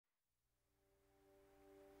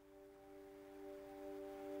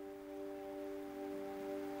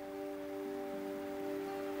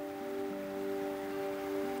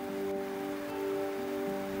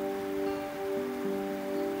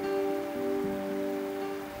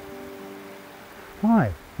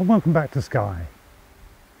Hi and welcome back to Skye.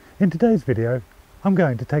 In today's video I'm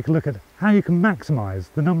going to take a look at how you can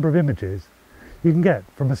maximise the number of images you can get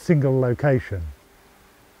from a single location.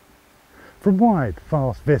 From wide,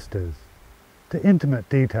 fast vistas to intimate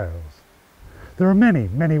details, there are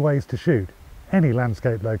many ways to shoot any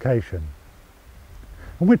landscape location.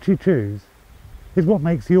 And which you choose is what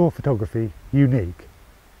makes your photography unique.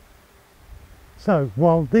 So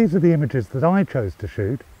while these are the images that I chose to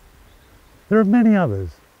shoot, there are many others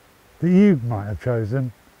that you might have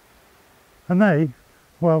chosen, and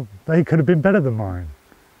they could have been better than mine.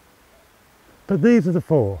 But these are the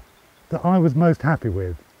 4 that I was most happy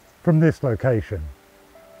with from this location.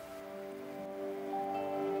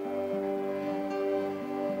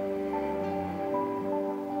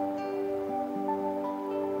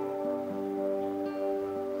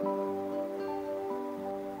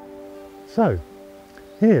 So,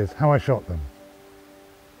 here's how I shot them.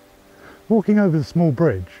 Walking over the small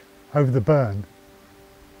bridge, over the burn,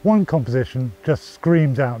 one composition just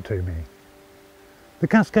screams out to me. The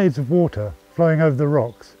cascades of water flowing over the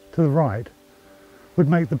rocks to the right would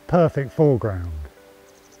make the perfect foreground,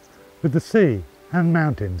 with the sea and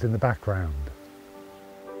mountains in the background.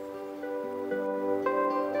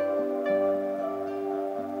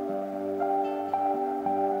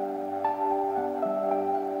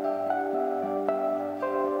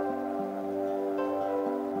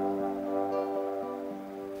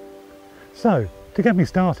 So, to get me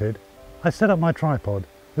started, I set up my tripod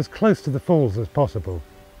as close to the falls as possible.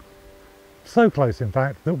 So close in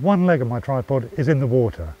fact that one leg of my tripod is in the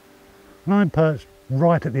water and I'm perched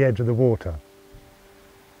right at the edge of the water.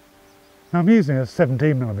 Now I'm using a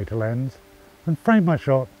 17mm lens and frame my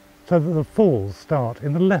shot so that the falls start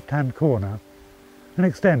in the left hand corner and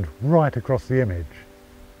extend right across the image.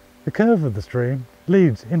 The curve of the stream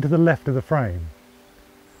leads into the left of the frame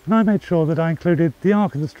and I made sure that I included the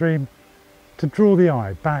arc of the stream to draw the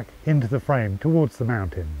eye back into the frame towards the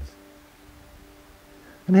mountains.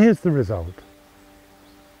 And here's the result.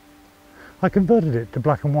 I converted it to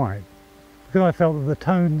black and white because I felt that the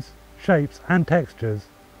tones, shapes and textures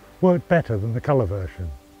worked better than the colour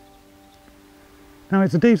version. Now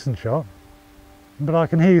it's a decent shot, but I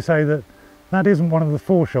can hear you say that that isn't one of the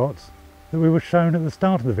 4 shots that we were shown at the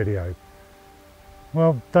start of the video.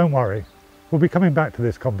 Well, don't worry, we'll be coming back to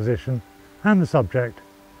this composition and the subject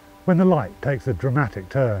when the light takes a dramatic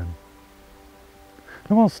turn.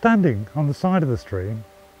 Now while standing on the side of the stream,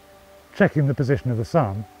 checking the position of the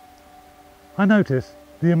sun, I notice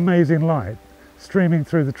the amazing light streaming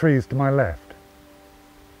through the trees to my left,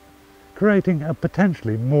 creating a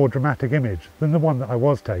potentially more dramatic image than the one that I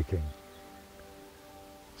was taking.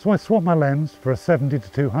 So I swap my lens for a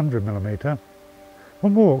 70-200mm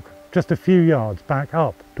and walk just a few yards back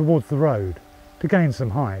up towards the road to gain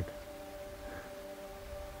some height,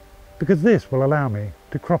 because this will allow me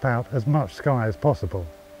to crop out as much sky as possible.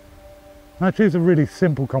 And I choose a really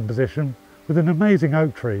simple composition with an amazing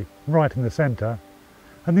oak tree right in the centre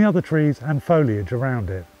and the other trees and foliage around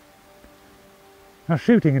it. Now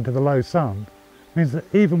shooting into the low sun means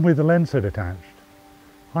that even with the lens hood attached,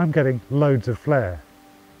 I'm getting loads of flare.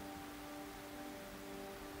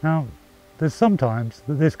 Now there's sometimes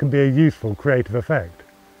that this can be a useful creative effect,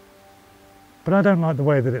 but I don't like the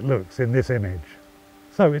way that it looks in this image.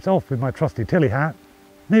 So it's off with my trusty Tilly hat,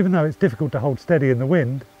 and even though it's difficult to hold steady in the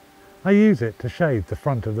wind, I use it to shade the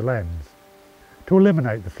front of the lens, to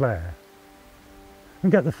eliminate the flare,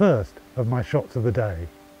 and get the first of my shots of the day.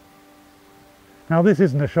 Now this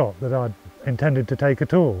isn't a shot that I'd intended to take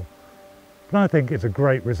at all, but I think it's a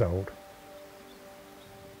great result.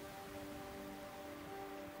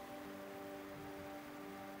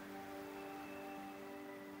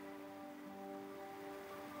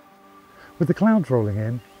 With the clouds rolling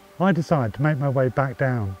in, I decide to make my way back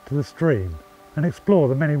down to the stream and explore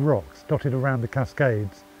the many rocks dotted around the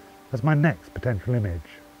cascades as my next potential image.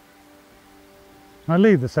 I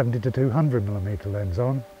leave the 70-200mm lens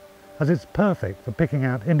on, as it's perfect for picking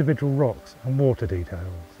out individual rocks and water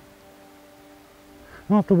details.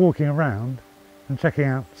 After walking around and checking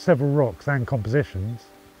out several rocks and compositions,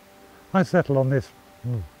 I settle on this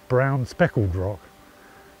brown speckled rock,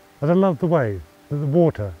 as I love the way that the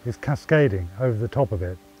water is cascading over the top of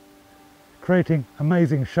it, creating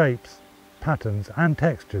amazing shapes, patterns and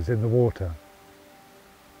textures in the water.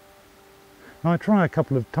 Now I try a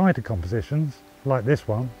couple of tighter compositions like this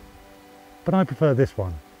one, but I prefer this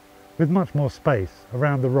one with much more space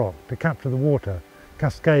around the rock to capture the water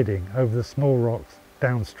cascading over the small rocks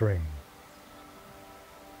downstream.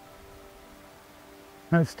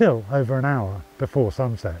 Now it's still over an hour before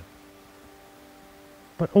sunset,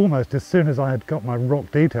 but almost as soon as I had got my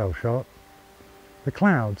rock detail shot, the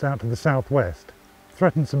clouds out to the southwest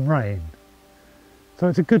threaten some rain, so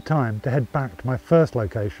it's a good time to head back to my first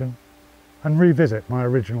location and revisit my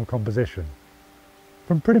original composition.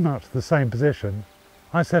 From pretty much the same position,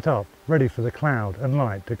 I set up ready for the cloud and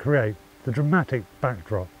light to create the dramatic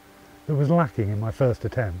backdrop that was lacking in my first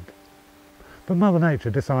attempt. But Mother Nature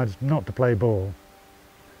decides not to play ball.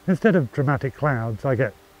 Instead of dramatic clouds, I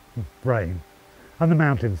get rain, and the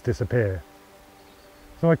mountains disappear.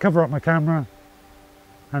 So I cover up my camera,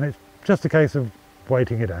 and it's just a case of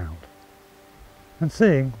waiting it out and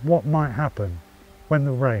seeing what might happen when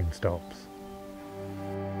the rain stops.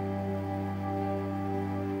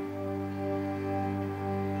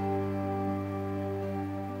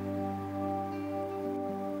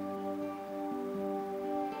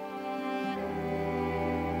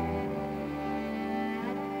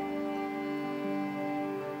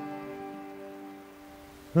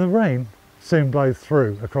 The rain soon blows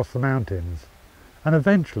through across the mountains, and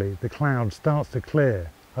eventually the cloud starts to clear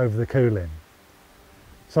over the Kulin.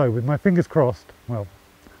 So with my fingers crossed, well,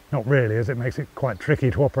 not really, as it makes it quite tricky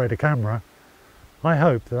to operate a camera, I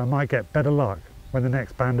hope that I might get better luck when the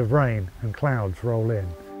next band of rain and clouds roll in.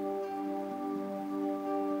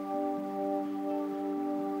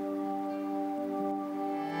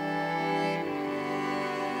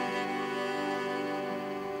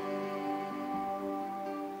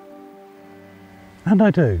 And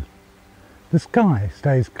I do. The sky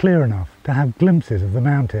stays clear enough to have glimpses of the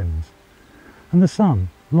mountains, and the sun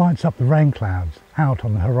lights up the rain clouds out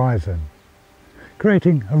on the horizon,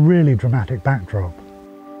 creating a really dramatic backdrop.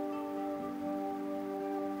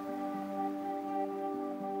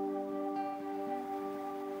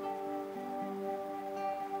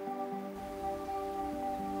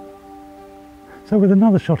 So with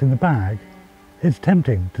another shot in the bag, it's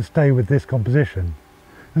tempting to stay with this composition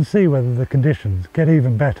and see whether the conditions get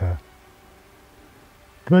even better.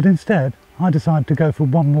 But instead, I decide to go for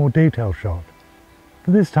one more detail shot,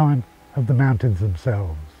 but this time of the mountains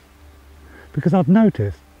themselves, because I've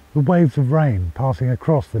noticed the waves of rain passing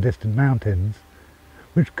across the distant mountains,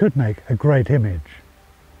 which could make a great image.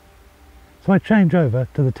 So I change over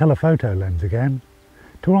to the telephoto lens again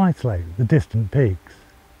to isolate the distant peaks,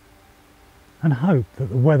 and hope that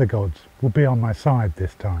the weather gods will be on my side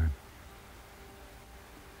this time.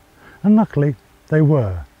 And luckily they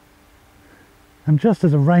were. And just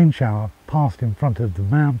as a rain shower passed in front of the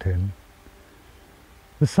mountain,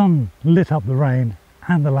 the sun lit up the rain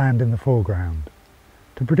and the land in the foreground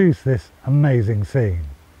to produce this amazing scene.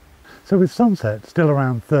 So with sunset still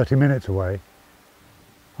around 30 minutes away,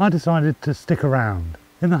 I decided to stick around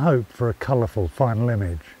in the hope for a colourful final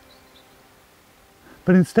image.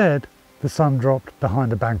 But instead, the sun dropped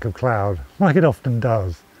behind a bank of cloud, like it often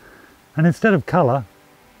does, and instead of colour,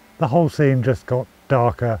 the whole scene just got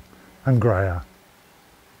darker and greyer.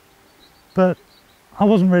 But I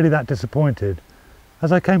wasn't really that disappointed,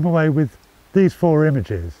 as I came away with these 4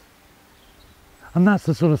 images. And that's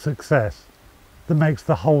the sort of success that makes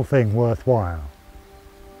the whole thing worthwhile.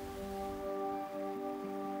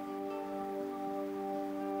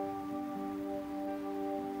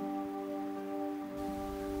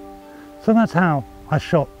 So that's how I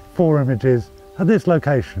shot 4 images at this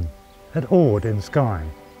location, at Ord in Skye.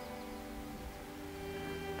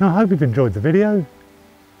 Now I hope you've enjoyed the video,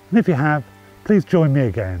 and if you have, please join me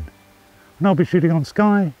again, and I'll be shooting on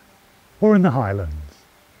Skye or in the Highlands.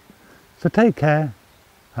 So take care,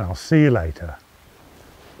 and I'll see you later.